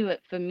doesn't do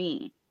it for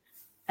me.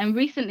 And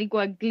recently got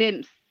a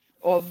glimpse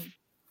of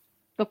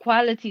the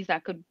qualities I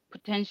could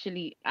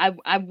potentially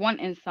I want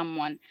in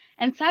someone.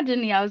 And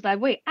suddenly I was like,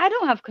 wait, I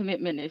don't have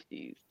commitment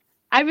issues.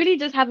 I really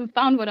just haven't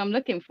found what I'm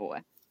looking for.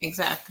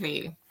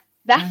 Exactly.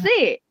 That's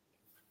Mm-hmm. it.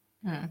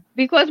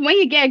 Because when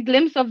you get a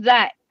glimpse of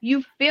that,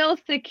 you feel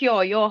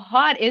secure. Your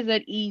heart is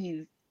at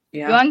ease.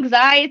 Your Yeah.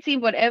 anxiety,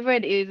 whatever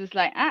it is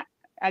like,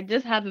 I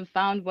just haven't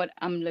found what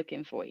I'm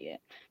looking for yet.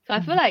 So I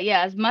feel Mm-hmm. like,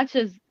 yeah, as much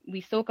as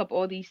we soak up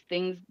all these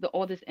things,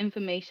 all this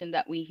information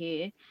that we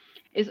hear,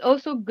 it's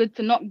also good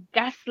to not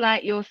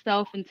gaslight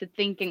yourself into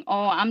thinking,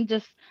 oh, I'm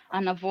just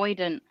an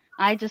avoidant.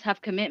 I just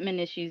have commitment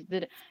issues.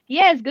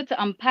 Yeah, it's good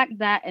to unpack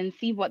that and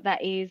see what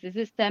that is. Is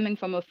it stemming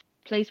from a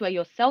place where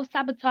you're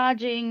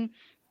self-sabotaging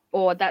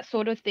or that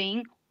sort of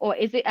thing? Or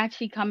is it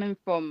actually coming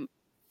from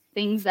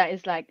things that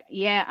is like,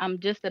 yeah, I'm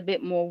just a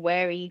bit more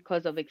wary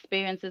because of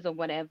experiences or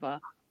whatever.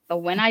 But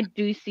when I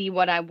do see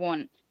what I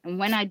want and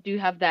when I do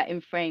have that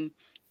in frame,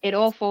 it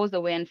all falls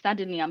away and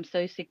suddenly I'm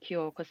so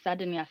secure because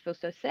suddenly I feel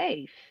so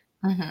safe.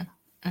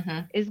 Mm-hmm. Mm-hmm.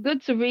 It's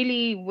good to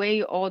really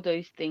weigh all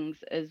those things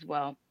as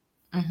well.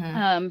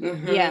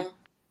 Mm-hmm. Yeah, Mm-hmm.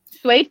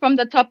 swayed from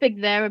the topic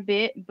there a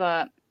bit,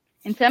 but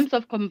in terms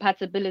of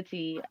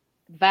compatibility,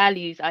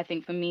 values, I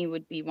think for me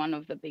would be one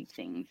of the big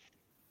things.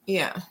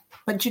 Yeah.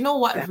 But you know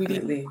what really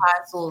Definitely.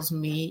 puzzles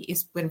me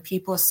is when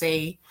people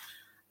say,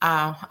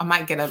 I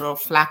might get a little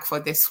flack for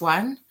this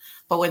one,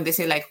 but when they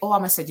say like, oh,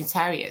 I'm a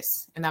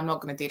Sagittarius and I'm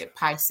not going to date a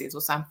Pisces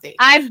or something.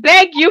 I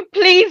beg you,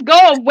 please go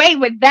away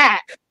with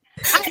that.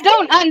 I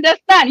don't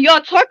understand.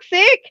 You're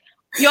toxic.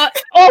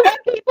 Or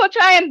when people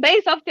try and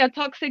base off their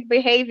toxic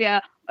behavior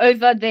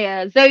over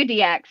their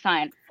zodiac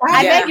sign.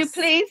 I beg you, Yes.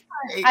 please.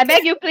 Like, I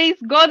beg you, please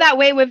go that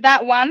way with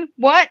that one.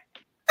 What?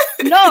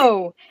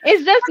 No,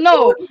 it's just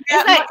no. they're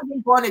It's like, not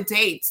even go on a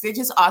date. They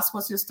just ask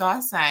what's your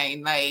star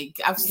sign. Like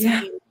I've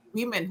Yeah. seen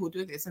women who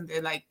do this and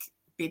they're like,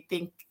 they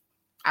think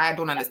I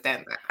don't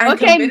understand that. I'm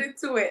okay, committed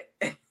to it.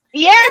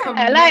 yeah,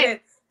 Committed.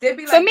 like They'd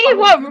be for like, me, oh,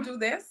 what you do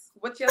this?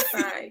 What's your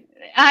sign?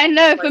 I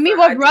know, My for me, sign.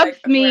 I what do rubs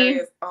like me,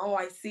 Aquarius. Oh,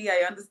 I see.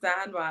 I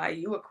understand why.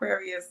 You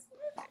Aquarius.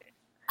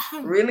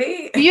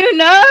 Really? you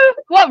know,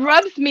 what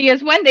rubs me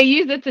is when they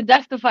use it to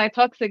justify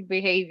toxic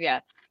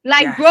behavior.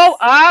 Like, Yes. grow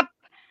up,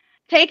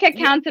 take Yeah.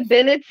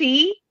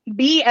 accountability,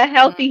 be a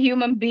healthy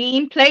human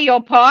being, play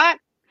your part.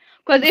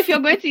 Because if you're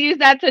going to use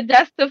that to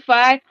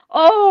justify,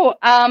 oh,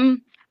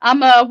 I'm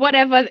a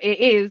whatever it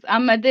is,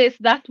 I'm a this,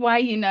 that's why,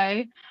 you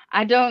know,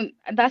 I don't,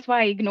 that's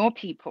why I ignore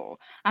people.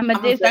 I'm a I'm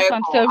a this, that's why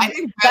I'm Virgo. so, I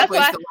think that's Virgo is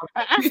why,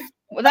 the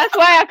one. that's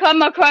why I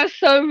come across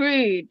so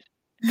rude.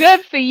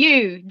 Good for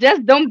you.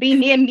 Just don't be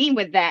near me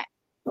with that.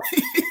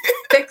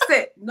 Fix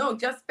it. No,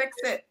 just fix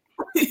it.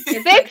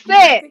 It's Fix like you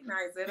it.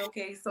 recognize it.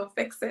 Okay, so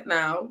fix it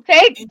now.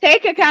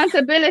 Take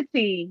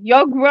accountability.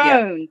 You're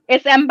grown.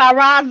 It's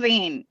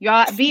embarrassing.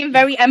 You're being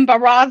very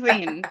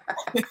embarrassing.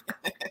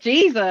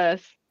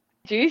 Jesus.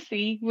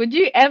 Juicy. Would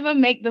you ever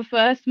make the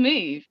first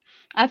move?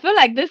 I feel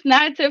like this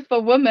narrative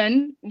for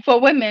women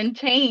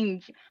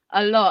changed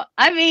a lot.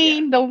 I Yeah.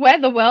 mean, the way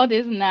the world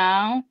is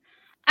now,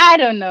 I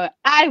don't know.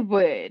 I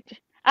would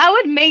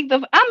make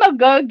I'm a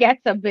go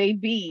getter,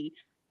 baby.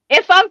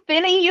 If I'm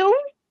feeling you,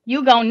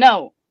 you gonna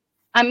know.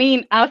 I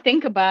mean, I'll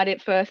think about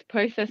it first,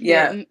 process it,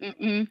 Yeah.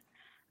 and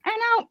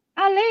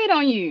I'll lay it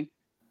on you.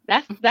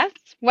 That's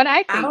what I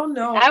I think. don't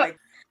know. Like,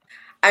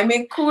 I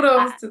mean,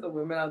 kudos to the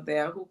women out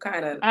there who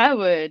kind of I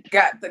would.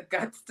 got the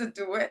guts to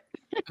do it.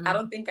 I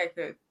don't think I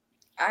could.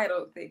 I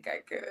don't think I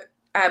could.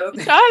 I don't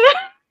think.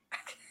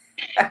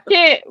 Charlotte,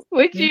 yeah,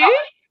 would you?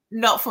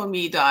 Not for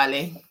me,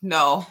 darling.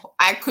 No,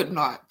 I could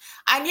not.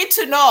 I need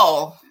to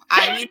know.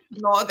 I need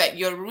to know that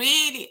you're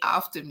really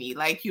after me,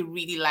 like you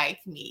really like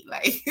me.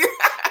 Like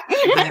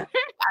Yeah.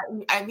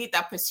 I need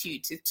that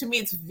pursuit. To me,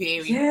 it's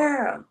very important.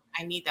 Yeah.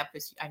 I need that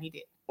pursuit. I need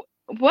it.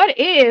 What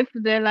if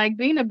they're like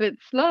being a bit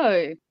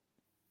slow?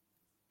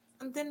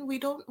 And then we're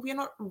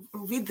not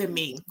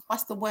rhythming.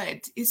 What's the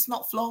word? It's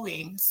not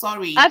flowing.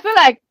 Sorry. I feel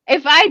like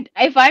if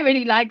I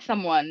really like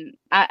someone,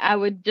 I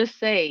would just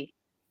say,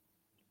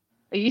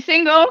 "Are you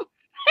single?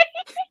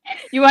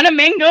 You want to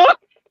mingle?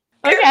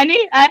 Okay,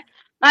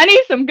 I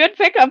need some good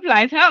pickup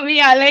lines. Help me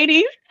out,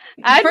 ladies."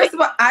 First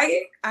of all,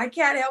 I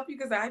can't help you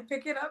because I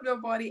pick it up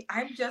nobody.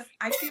 I feel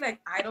like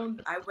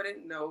I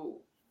wouldn't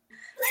know.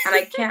 And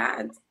I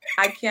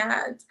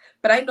can't.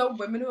 But I know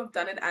women who have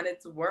done it and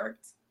it's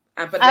worked.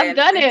 But I've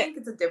done I it. think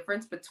it's a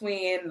difference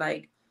between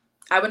like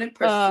I wouldn't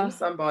pursue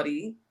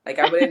somebody. Like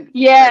I wouldn't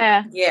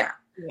Yeah. like, yeah.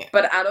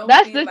 But I don't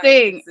That's feel the like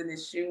thing. it's an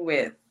issue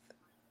with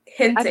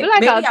hinting. I feel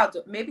like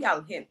maybe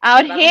I'll hint.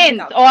 I'll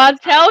hint or I'll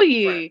tell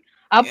you.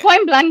 I'll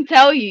point blank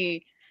tell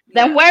you.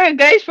 Then where it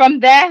goes from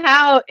there,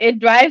 how it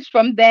drives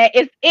from there,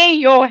 it's in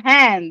your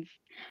hands.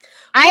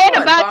 I ain't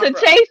about to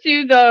chase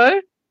you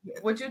though.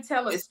 Would you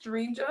tell a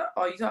stranger,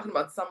 or are you talking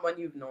about someone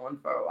you've known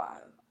for a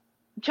while?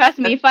 Trust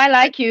me, if I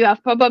like you,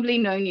 I've probably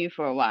known you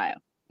for a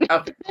while.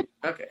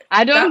 Okay.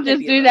 I don't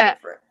just do that.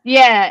 Different.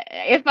 Yeah,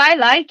 if I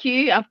like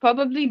you, I've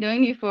probably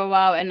known you for a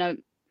while,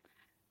 and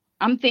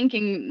I'm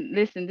thinking,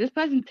 listen, this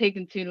person's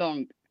taking too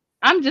long.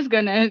 I'm just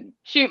gonna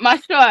shoot my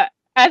shot,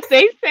 as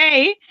they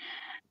say.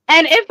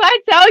 And if I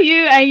tell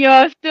you and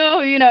you're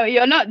still,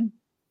 you're not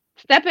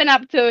stepping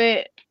up to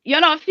it,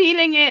 you're not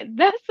feeling it,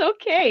 that's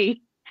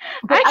okay.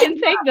 But I can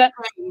take that.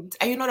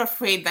 Are you not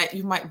afraid that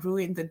you might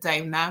ruin the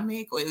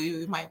dynamic, or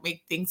you might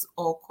make things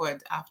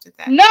awkward after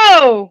that?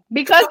 No,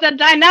 because the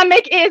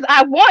dynamic is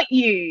I want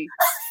you.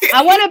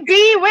 I want to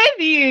be with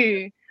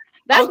you.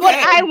 That's what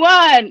I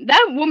want.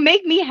 That will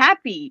make me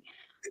happy.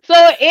 So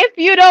if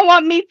you don't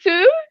want me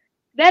to,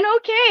 then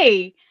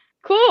okay,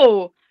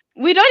 cool.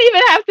 We don't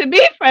even have to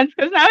be friends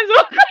because now it's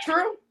awkward.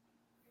 True.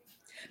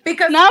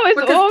 Because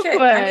awkward.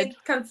 Kit, I mean,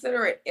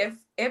 consider it. If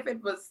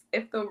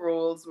the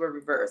roles were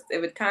reversed,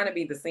 it would kind of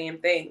be the same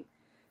thing.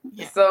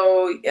 Yeah.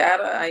 So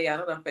I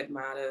don't know if it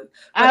matters.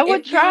 But I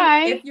would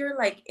try. If you're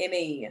like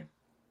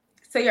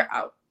say you're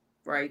out,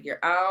 right? You're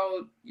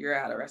out. You're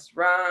at a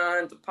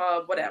restaurant, a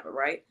pub, whatever,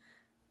 right?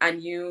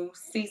 And you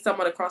see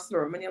someone across the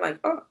room, and you're like,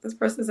 oh, this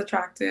person is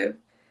attractive.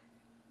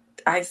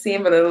 I see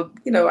him a little,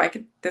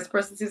 this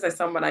person seems like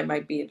someone I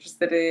might be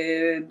interested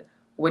in.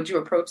 Would you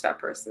approach that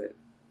person?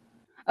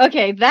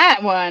 Okay,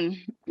 that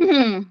one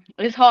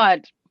is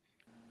hard.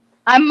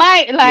 I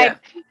might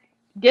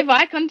give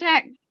eye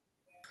contact.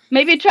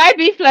 Maybe try to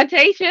be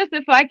flirtatious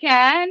if I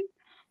can.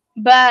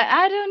 But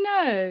I don't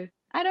know.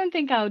 I don't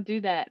think I'll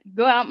do that.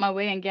 Go out my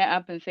way and get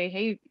up and say,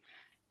 hey,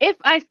 if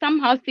I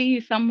somehow see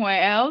you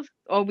somewhere else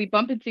or we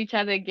bump into each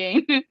other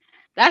again,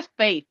 that's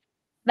faith.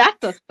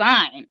 That's a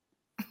sign.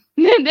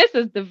 This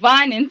is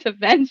divine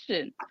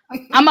intervention.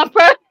 I'm a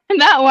pro in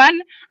that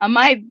one. I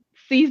might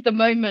seize the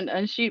moment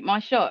and shoot my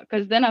shot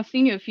because then I've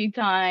seen you a few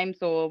times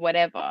or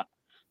whatever.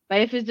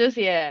 But if it's just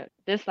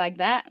like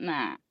that,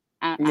 nah.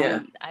 I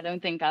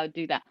don't think I'll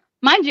do that.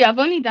 Mind you, I've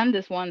only done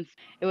this once.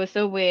 It was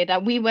so weird.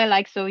 We were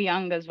like so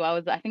young as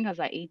well. I think I was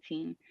like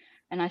 18.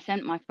 And I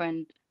sent my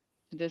friend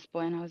to this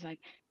boy and I was like,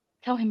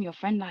 tell him your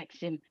friend likes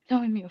him. Tell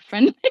him your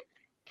friend likes him.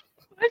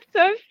 It's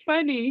so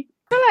funny.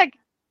 I feel like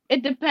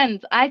it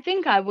depends. I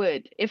think I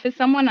would. If it's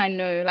someone I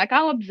know, like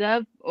I'll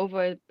observe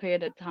over a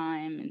period of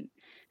time and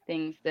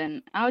things,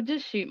 then I'll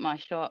just shoot my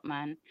shot,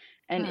 man.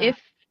 And if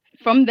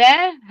from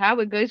there, how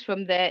it goes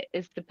from there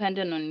is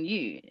dependent on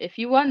you. If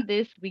you want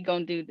this, we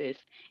gonna do this.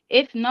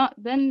 If not,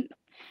 then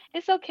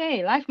it's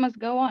okay. Life must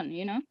go on,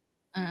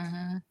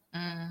 Yeah.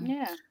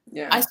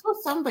 I saw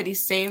somebody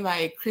say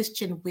like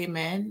Christian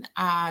women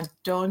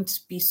don't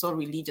be so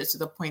religious to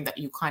the point that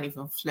you can't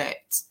even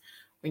flirt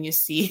when you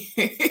see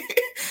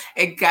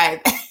a guy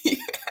that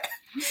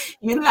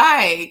you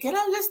like. And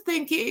I'm just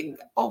thinking,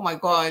 oh my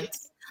God.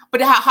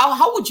 But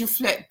how would you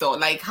flirt though?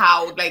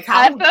 How I feel like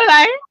how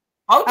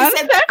to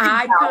send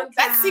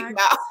that signal?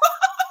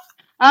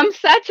 I'm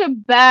such a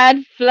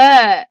bad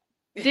flirt.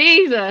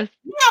 Jesus.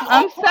 Yeah,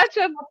 I'm such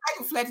a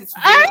flirt is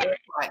very hard.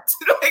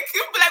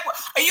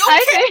 Are you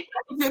okay?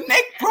 Your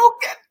neck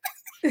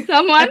broken?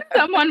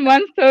 Someone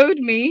once told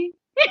me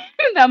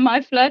that my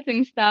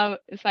flirting style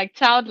is like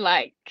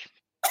childlike.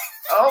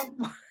 Oh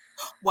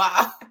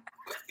wow.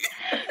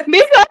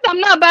 Because I'm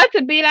not about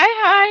to be like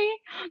hi.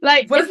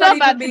 Like it's not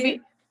about to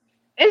be.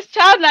 It's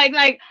childlike.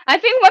 Like I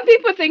think when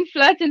people think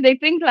flirting, they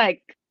think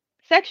like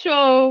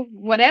sexual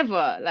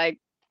whatever, like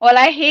or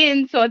like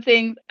hints or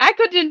things. I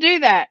couldn't do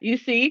that, you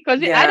see,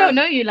 because I don't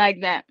know you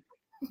like that.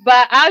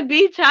 But I'd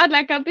be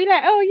childlike. I'd be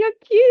like, oh, you're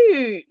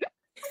cute.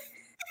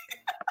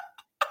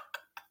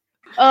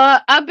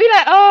 I'll be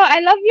like, oh, I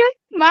love your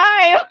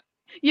smile.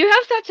 You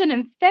have such an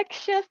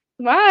infectious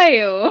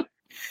smile.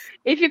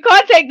 If you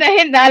can't take the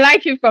hint that I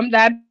like you from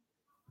that.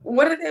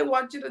 What do they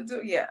want you to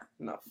do? Yeah,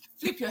 no.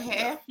 Flip your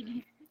hair.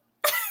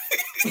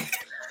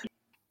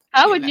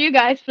 How would you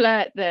guys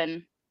flirt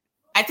then?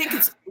 I think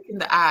it's in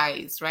the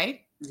eyes,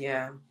 right?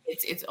 Yeah.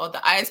 It's all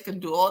the eyes can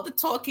do all the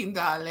talking,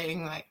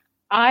 darling. Like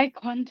Eye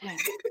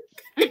contact.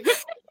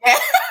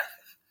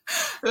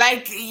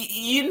 like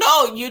you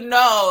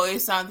know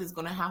if something's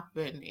gonna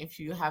happen if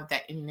you have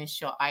that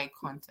initial eye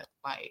contact.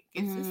 Like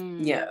it's just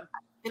Yeah.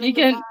 You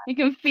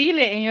can feel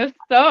it in your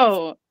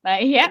soul.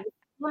 Like, yeah.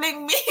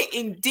 feeling me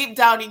in deep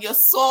down in your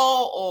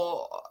soul,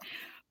 or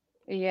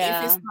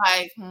Yeah. if it's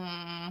like,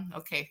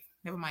 okay,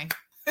 never mind.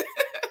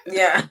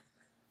 Yeah.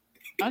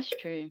 That's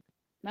true.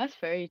 That's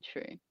very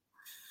true.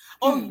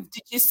 Oh,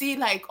 did you see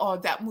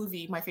that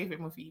movie, my favorite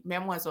movie,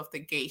 Memoirs of the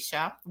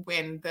Geisha,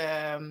 when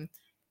the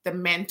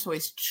mentor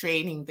is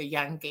training the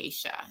young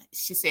geisha?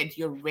 She said,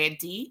 you're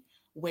ready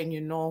when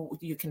you know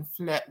you can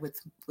flirt with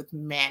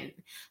men.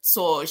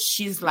 So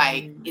she's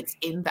like, it's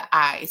in the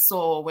eye.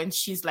 So when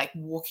she's like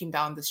walking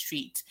down the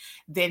street,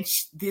 then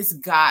this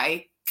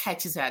guy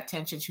catches her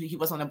attention. He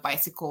was on a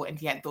bicycle, and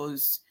he had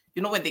those,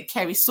 when they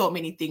carry so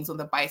many things on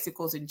the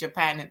bicycles in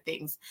Japan and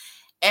things.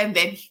 And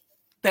then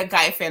the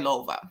guy fell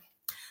over.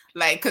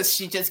 Like, because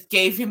she just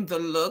gave him the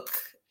look,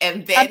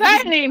 and then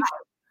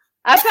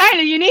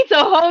apparently you need to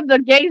hold the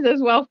gaze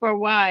as well for a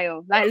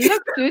while. Like,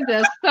 look to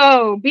the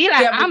soul. Be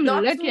like, I'm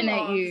looking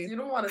at you. You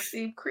don't want to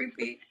seem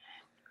creepy.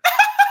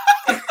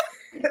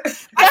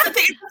 That's the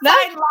thing. It's a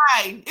fine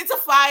line. It's a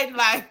fine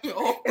line.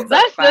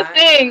 That's the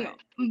thing.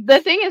 The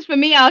thing is, for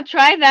me, I'll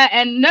try that,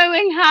 and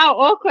knowing how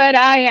awkward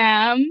I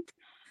am,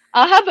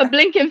 I'll have a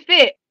blinking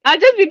fit. I'll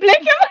just be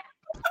blinking.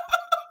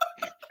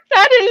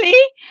 Suddenly,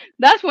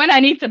 that's when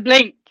I need to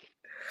blink.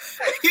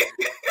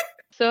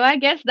 So I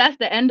guess that's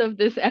the end of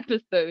this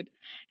episode.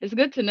 It's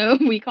good to know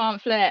we can't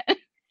flirt.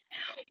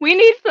 We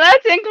need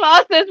flirting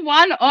classes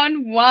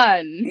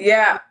 1-on-1.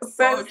 Yeah,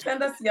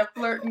 send us your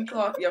flirting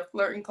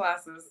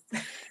classes.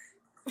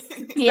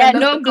 Yeah,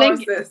 no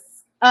blink.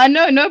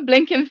 No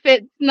blinking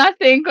fits,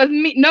 nothing. Because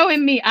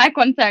knowing me, eye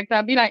contact,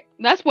 I'll be like,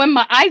 that's when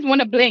my eyes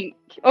want to blink.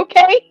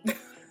 Okay.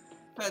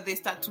 So they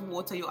start to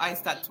water, your eyes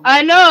start to water.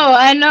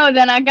 I know.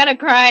 Then I gotta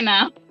cry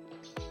now.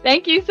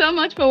 Thank you so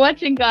much for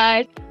watching,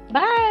 guys.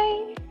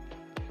 Bye.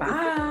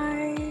 Bye.